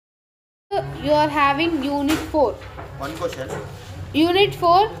you are having unit 4. One question. Unit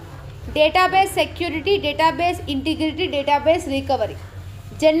 4, database security, database integrity, database recovery.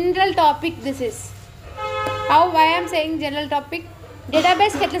 General topic this is. How why I am saying general topic?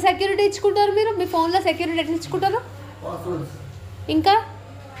 Database కి ఎట్లా security ఇచ్చుకుంటారు మీరు? మీ ఫోన్లో security ఎట్లా ఇచ్చుకుంటారు? ఇంకా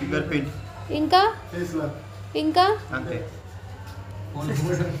finger print, ఇంకా ఇంకా అంతే.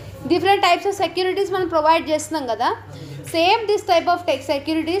 Different types of securities మనం ప్రొవైడ్ చేస్తున్నాం కదా. Same this type of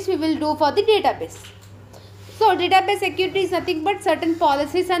securities we will do for the database. So database security is nothing but certain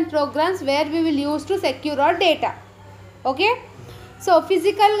policies and programs where we will use to secure our data. Okay. So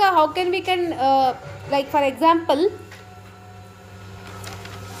physical how can we like for example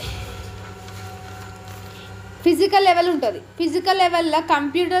physical level ఉంటుంది. Physical లెవెల్లో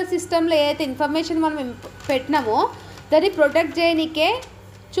computer సిస్టంలో ఏదైతే information మనం పెట్టినామో దాన్ని protect చేయడానికే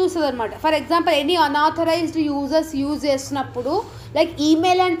చూస్తుంది అనమాట. For example any unauthorised users use చేస్తున్నప్పుడు like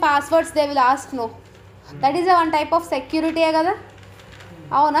email and passwords they will ask no, that is one type of సెక్యూరిటీయే కదా,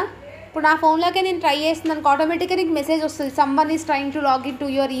 అవునా? ఇప్పుడు నా ఫోన్లోకే నేను ట్రై చేస్తున్నాను, ఆటోమేటిక్గా నీకు మెసేజ్ వస్తుంది someone is trying to login to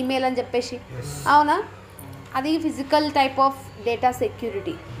your email అని చెప్పేసి, అవునా? అది physical type of data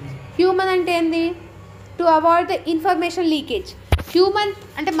security. Human అంటే ఏంది? To avoid the information leakage. Human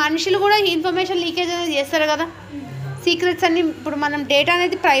అంటే మనుషులు కూడా ఇన్ఫర్మేషన్ లీకేజ్ అనేది చేస్తారు కదా, సీక్రెట్స్ అన్ని. ఇప్పుడు మనం డేటా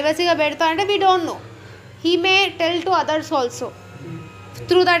అనేది ప్రైవసీగా పెడతా అంటే we don't know, he may tell to others also,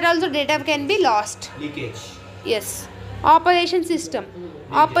 through that also data can be last. Yes. Operation system.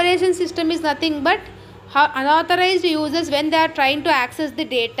 Operation system is nothing but unauthorized users when they are trying to access the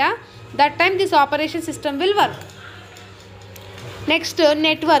data, that time this operation system will work. Next,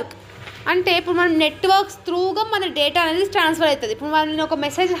 network. అంటే ఇప్పుడు మనం networks త్రూగా మన data అనేది transfer అవుతుంది. ఇప్పుడు మనం ఒక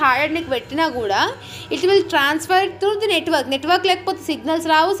message hard నీకు పెట్టినా కూడా it will transfer through the network. Network లేకపోతే సిగ్నల్స్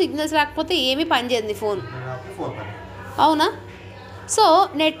రావు, సిగ్నల్స్ రాకపోతే ఏమీ పనిచేయదు ఫోన్, అవునా? సో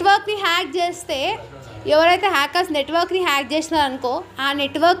నెట్వర్క్ని హ్యాక్ చేస్తే ఎవరైతే హ్యాకర్స్ నెట్వర్క్ని హ్యాక్ చేసినారనుకో, ఆ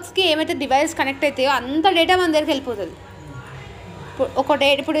నెట్వర్క్స్కి ఏమైతే డివైస్ కనెక్ట్ అవుతాయో అంత డేటా మన దగ్గరికి వెళ్ళిపోతుంది.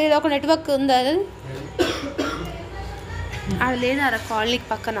 ఇప్పుడు ఒక నెట్వర్క్ ఉందా, అది లేదా కాలనీకి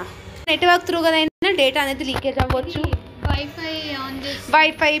పక్కన నెట్వర్క్ త్రూగా అయినా డేటా అనేది లీకేజ్ అవ్వచ్చు.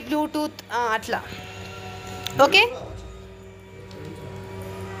 వైఫై, బ్లూటూత్ అట్లా. ఓకే.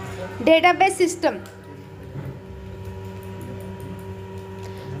 డేటాబేస్ సిస్టమ్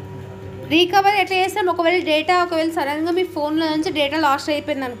రీకవర్ ఎట్లా చేస్తాం? ఒకవేళ సడన్గా మీ ఫోన్లో నుంచి డేటా లాస్ట్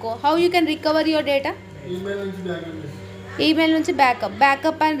అయిపోయింది అనుకో, how you can recover your data? Email నుంచి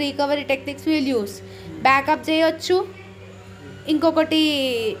backup and recovery techniques will use. Backup చేయొచ్చు. ఇంకొకటి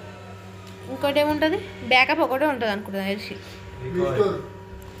ఏముంటుంది? బ్యాకప్ ఒకటే ఉంటుంది అనుకుంటున్నా తెలిసి.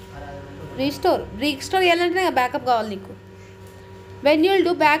 రీస్టోర్ చేయాలంటే బ్యాకప్ కావాలి నీకు. When you will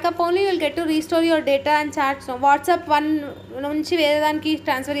do backup only you will get to restore your data and charts. WhatsApp 1 నుంచి వేరే దానికి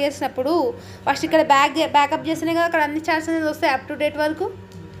ట్రాన్స్ఫర్ చేసినప్పుడు ఫస్ట్ ఇక్కడ బ్యాకప్ చేస్తేనే కదా అక్కడ అన్ని చాట్స్ అనేది వస్తాయి అప్ టు డేట్ వరకు.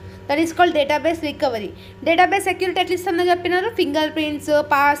 That is called database recovery. Database security ఎట్లా ఇస్తుందో చెప్పినారు? Finger prints,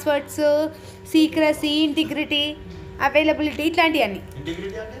 passwords, secrecy, integrity, availability, ఇట్లాంటివన్నీ.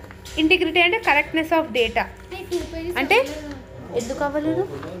 ఇంటిగ్రిటీ అంటే కరెక్ట్నెస్ ఆఫ్ డేటా. అంటే ఎందుకు అవ్వలేదు?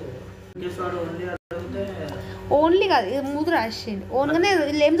 ఓన్లీ కాదు, ఇది మూడు రాసేయండి. ఓన్గానే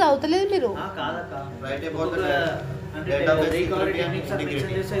ఏం చదువుతలేదు మీరు.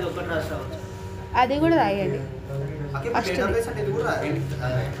 అది కూడా రాయండి,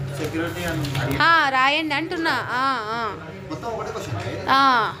 రాయండి అంటున్నా.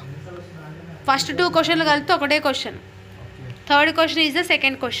 ఫస్ట్ 2 క్వశ్చన్లు కలిపితే ఒకటే question. Third question is the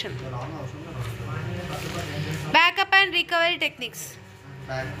second question. Backup and recovery techniques.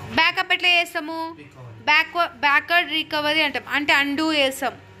 Backup ఎట్లా చేస్తాము? బ్యాక్వర్డ్ రికవరీ అంటాం, అంటే అండూ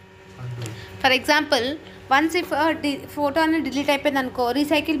చేస్తాం. For example once if photo అనేది డిలీట్ అయిపోయింది అనుకో,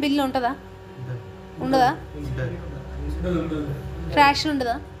 రీసైకిల్ బిల్ ఉంటుందా? ఉండదా? ట్రాష్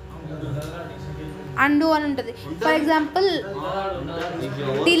ఉండదా? అండు అని ఉంటుంది. ఫర్ ఎగ్జాంపుల్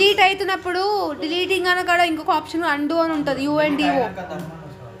డిలీట్ అవుతున్నప్పుడు డిలీటింగ్ అని కూడా ఇంకొక ఆప్షన్ అండు అని ఉంటుంది, UNDO.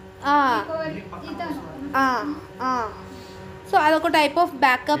 సో అదొక type of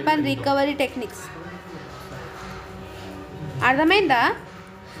backup and recovery techniques. అర్థమైందా?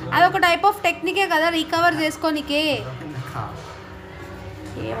 అదొక టైప్ ఆఫ్ టెక్నికే కదా రికవర్ చేసుకోనికే.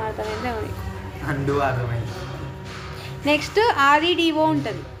 ఏం అర్థమైందా? నెక్స్ట్ RDO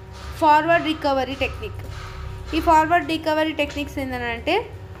ఉంటుంది, ఫార్వర్డ్ రికవరీ టెక్నిక్. ఈ ఫార్వర్డ్ రికవరీ టెక్నిక్స్ ఏంటంటే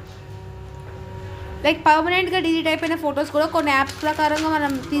లైక్ పర్మనెంట్గా డిలీట్ అయిపోయిన ఫొటోస్ కూడా కొన్ని యాప్స్ ప్రకారంగా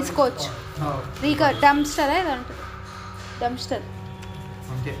మనం తీసుకోవచ్చు. డంప్స్టర్ ఏదో ఉంటుంది, డంప్స్టర్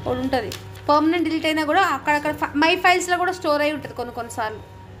ఒకటి ఉంటుంది. పర్మనెంట్ డిలీట్ అయినా కూడా అక్కడక్కడ మై ఫైల్స్లో కూడా స్టోర్ అయి ఉంటుంది కొన్నిసార్లు,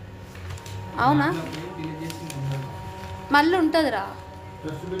 అవునా? మళ్ళీ ఉంటుందిరా.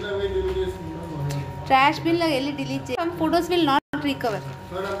 ట్రాష్ బిన్లో వెళ్ళి డిలీట్ చేసి some photos will not recover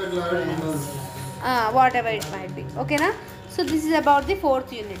what ever it might be. ఓకేనా? So this is about the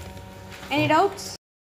 4th unit. Any doubts?